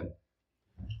him know.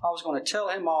 I was going to tell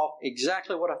him off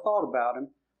exactly what I thought about him,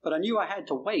 but I knew I had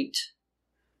to wait,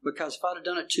 because if I'd have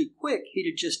done it too quick, he'd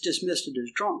have just dismissed it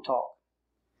as drunk talk.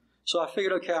 So I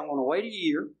figured, okay, I'm going to wait a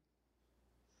year.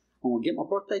 I'm going to get my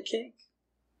birthday cake,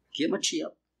 get my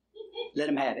chip, let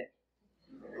him have it.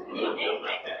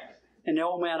 And the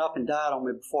old man up and died on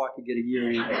me before I could get a year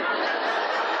in.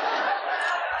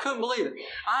 Couldn't believe it.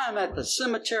 I am at the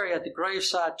cemetery at the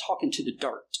graveside talking to the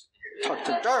dirt. Talking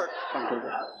to the dirt.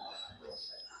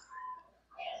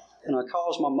 And I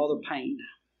caused my mother pain,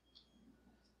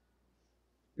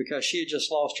 because she had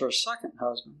just lost her second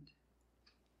husband,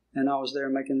 and I was there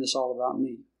making this all about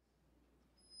me.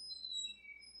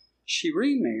 She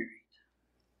remarried,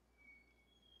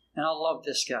 and I loved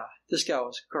this guy. This guy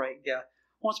was a great guy.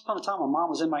 Once upon a time, my mom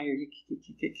was in my ear,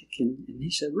 and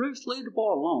he said, "Ruth, leave the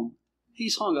boy alone.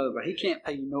 He's hungover. He can't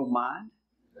pay you no mind."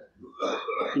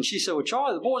 And she said, "Well,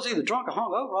 Charlie, the boy's either drunk or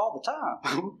hungover all the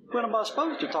time. When am I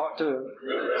supposed to talk to him?"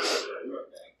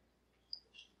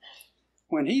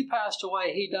 When he passed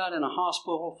away, he died in a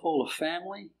hospital full of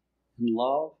family and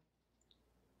love,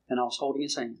 and I was holding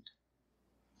his hand.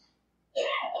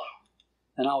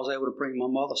 And I was able to bring my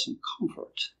mother some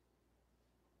comfort.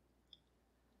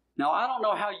 Now, I don't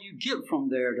know how you get from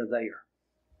there to there.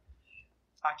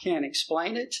 I can't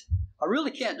explain it. I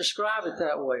really can't describe it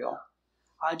that well.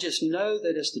 I just know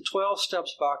that it's the 12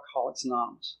 steps of Alcoholics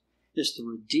Anonymous. It's the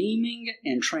redeeming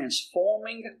and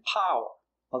transforming power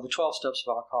of the 12 steps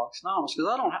of Alcoholics Anonymous, because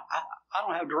I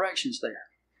don't have directions there.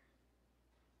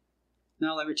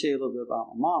 Now let me tell you a little bit about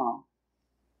my mom.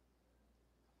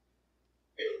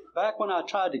 Back when I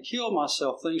tried to kill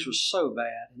myself, things were so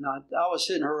bad, and I was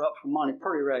hitting her up for money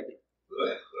pretty regular.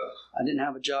 I didn't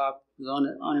have a job, I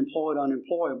was unemployed,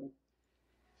 unemployable.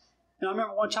 And I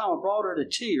remember one time I brought her to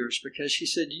tears, because she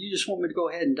said, "Do you just want me to go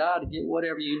ahead and die to get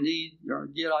whatever you need, or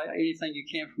get anything you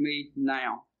can from me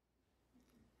now?"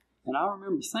 And I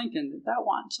remember thinking that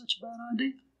wasn't such a bad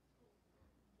idea.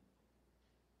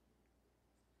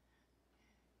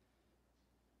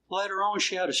 Later on,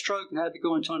 she had a stroke and had to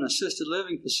go into an assisted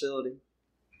living facility.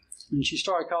 And she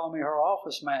started calling me her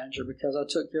office manager because I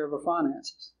took care of her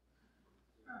finances.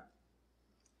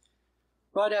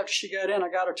 Right after she got in, I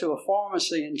got her to a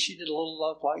pharmacy, and she did a little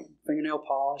love like fingernail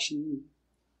polish and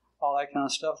all that kind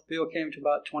of stuff. The bill came to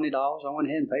about $20. I went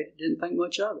ahead and paid it. Didn't think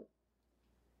much of it.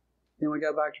 Then we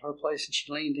got back to her place, and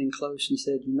she leaned in close and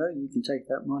said, "You know, you can take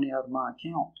that money out of my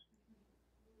account."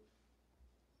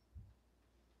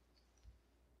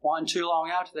 Wasn't too long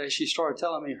after that, she started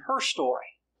telling me her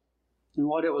story and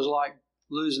what it was like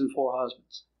losing 4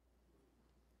 husbands,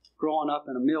 growing up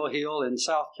in a mill hill in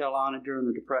South Carolina during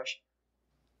the Depression.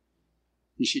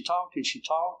 And she talked and she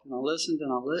talked, and I listened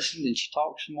and I listened, and she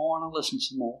talked some more and I listened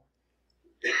some more.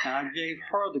 And I gave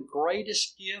her the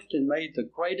greatest gift and made the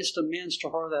greatest amends to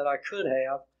her that I could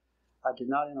have. I did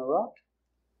not interrupt,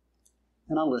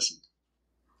 and I listened.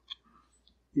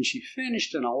 And she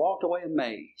finished, and I walked away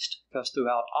amazed, because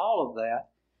throughout all of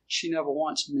that, she never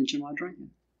once mentioned my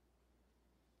drinking.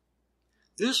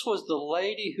 This was the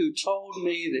lady who told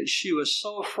me that she was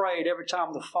so afraid every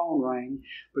time the phone rang,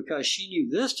 because she knew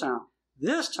this time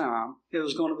it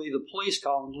was going to be the police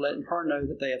calling, letting her know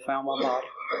that they had found my body.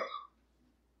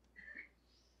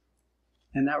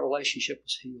 And that relationship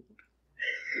was healed.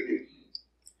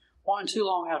 Wasn't too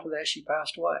long after that, she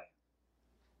passed away.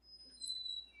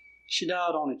 She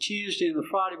died on a Tuesday, and the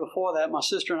Friday before that, my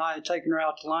sister and I had taken her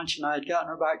out to lunch, and I had gotten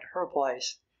her back to her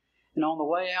place. And on the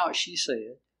way out, she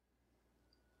said,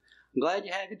 "I'm glad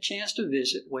you had a chance to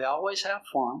visit. We always have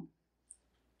fun,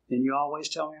 and you always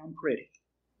tell me I'm pretty."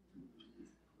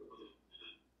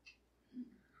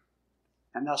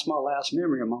 And that's my last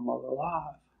memory of my mother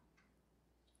alive.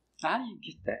 How do you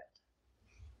get that?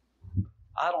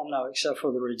 I don't know, except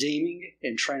for the redeeming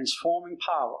and transforming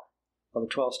power of the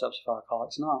 12 Steps of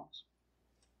Alcoholics Anonymous.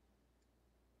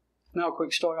 Now a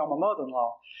quick story on my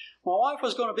mother-in-law. My wife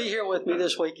was going to be here with me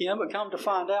this weekend, but come to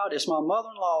find out it's my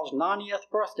mother-in-law's 90th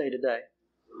birthday today.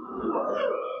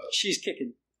 She's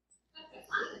kicking.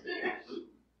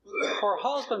 Her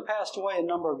husband passed away a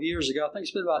number of years ago. I think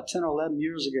it's been about 10 or 11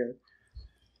 years ago.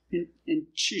 And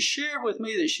she shared with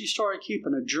me that she started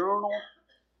keeping a journal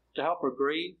to help her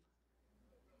grieve.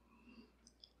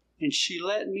 And she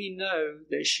let me know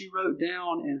that she wrote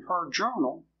down in her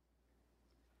journal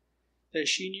that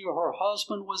she knew her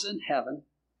husband was in heaven,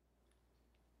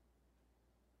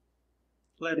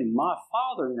 letting my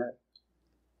father know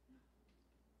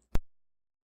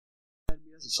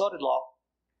as a son-in-law.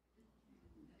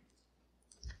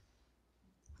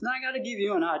 Now I got to give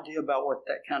you an idea about what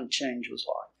that kind of change was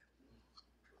like.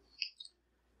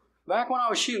 Back when I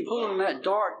was shooting pool in that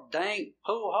dark, dank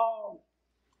pool hall,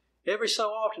 every so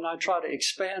often I'd try to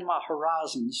expand my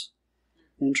horizons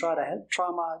and try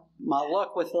my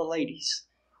luck with the ladies.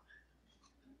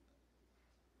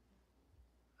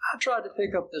 I tried to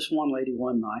pick up this one lady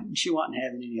one night, and she wasn't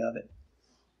having any of it.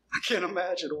 I can't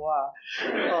imagine why.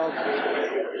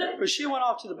 But she went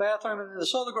off to the bathroom, and then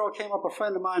this other girl came up, a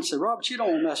friend of mine, and said, "Robert, you don't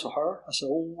want to mess with her." I said,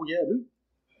 "Oh, yeah, I do."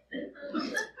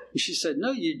 And she said,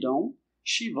 "No, you don't.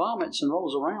 She vomits and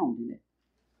rolls around in it."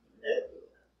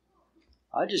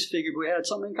 I just figured we had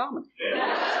something in common.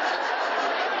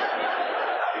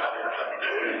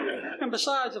 And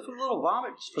besides, if a little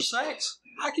vomit is for sex,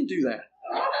 I can do that.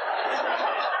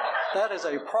 That is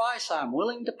a price I'm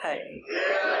willing to pay.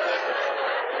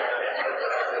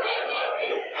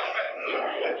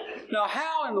 Now,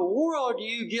 how in the world do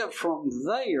you get from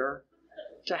there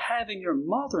to having your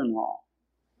mother-in-law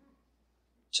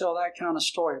tell that kind of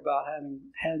story about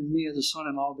having me as a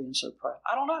son-in-law being so proud?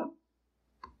 I don't know.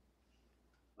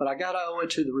 But I got to owe it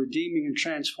to the redeeming and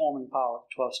transforming power of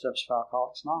 12 Steps of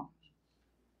Alcoholics Anonymous.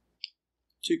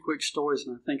 2 quick stories,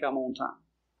 and I think I'm on time.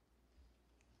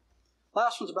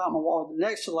 Last one's about my wife. The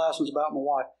next to the last one's about my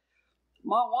wife.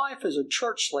 My wife is a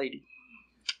church lady.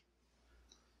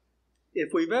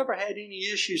 If we've ever had any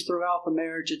issues throughout the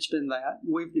marriage, it's been that.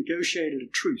 We've negotiated a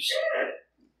truce.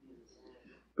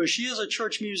 But she is a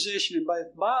church musician, and by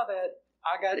that,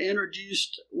 I got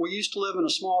introduced. We used to live in a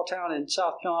small town in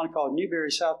South Carolina called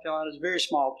Newberry, South Carolina. It's a very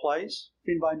small place, if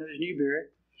anybody knows Newberry.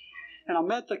 And I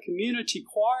met the community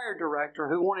choir director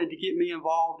who wanted to get me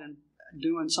involved in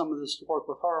doing some of this work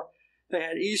with her. They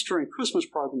had Easter and Christmas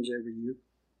programs every year.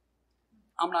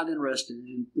 I'm not interested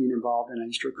in being involved in an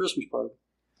Easter or Christmas program.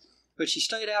 But she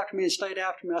stayed after me and stayed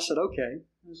after me. I said, "Okay,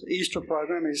 there's an Easter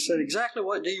program." And he said, "Exactly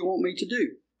what do you want me to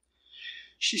do?"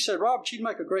 She said, "Robert, you'd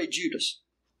make a great Judas."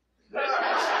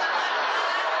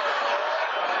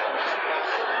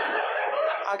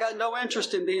 I got no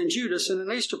interest in being Judas in an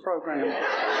Easter program.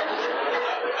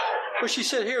 But she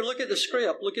said, "Here, look at the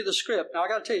script. Look at the script." Now, I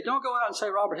got to tell you, don't go out and say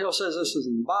Robert Hill says this is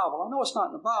in the Bible. I know it's not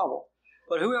in the Bible.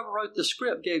 But whoever wrote the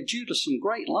script gave Judas some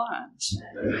great lines.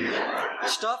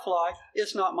 Stuff like,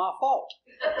 "It's not my fault."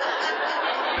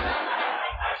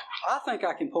 I think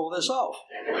I can pull this off.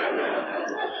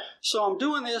 So I'm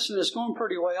doing this, and it's going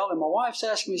pretty well. And my wife's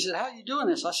asking me, she said, "How are you doing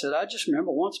this?" I said, "I just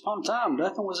remember once upon a time,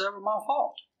 nothing was ever my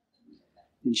fault."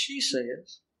 And she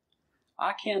says,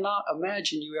 "I cannot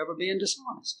imagine you ever being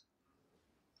dishonest."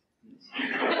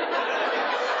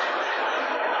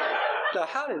 Now,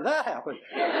 how did that happen?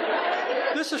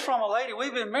 This is from a lady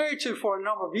we've been married to for a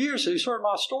number of years who's heard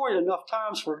my story enough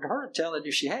times for her to tell it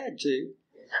if she had to.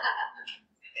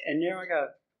 And there I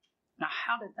go. Now,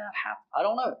 how did that happen? I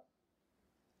don't know.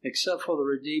 Except for the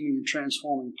redeeming and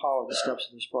transforming power of the steps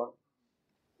of this program.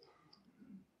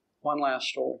 One last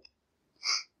story.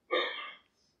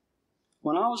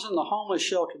 When I was in the homeless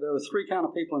shelter, there were 3 kinds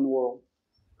of people in the world.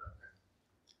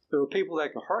 There were people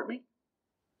that could hurt me,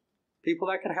 people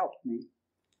that could help me,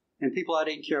 and people I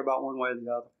didn't care about one way or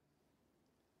the other.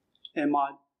 And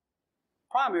my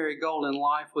primary goal in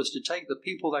life was to take the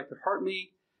people that could hurt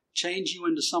me, change you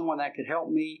into someone that could help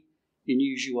me, and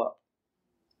use you up.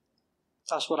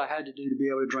 That's what I had to do to be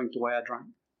able to drink the way I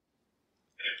drank.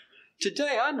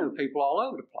 Today, I know people all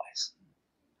over the place.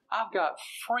 I've got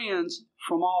friends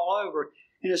from all over,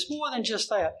 and it's more than just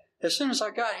that. As soon as I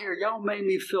got here, y'all made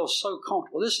me feel so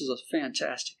comfortable. This is a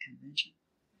fantastic convention.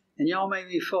 And y'all made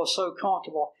me feel so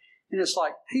comfortable. And it's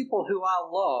like people who I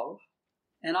love,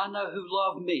 and I know who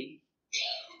love me,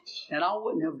 and I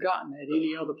wouldn't have gotten at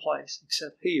any other place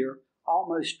except here,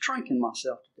 almost drinking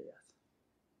myself to death.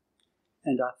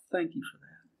 And I thank you for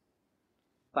that.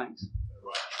 Thanks.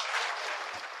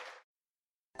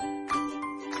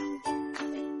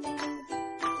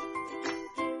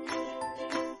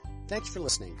 Thanks for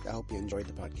listening. I hope you enjoyed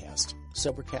the podcast.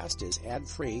 Sobercast is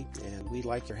ad-free, and we'd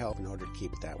like your help in order to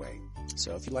keep it that way.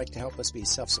 So if you'd like to help us be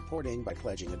self-supporting by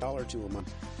pledging $1 or $2 a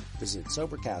month, visit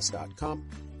Sobercast.com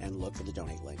and look for the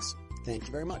donate links. Thank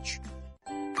you very much.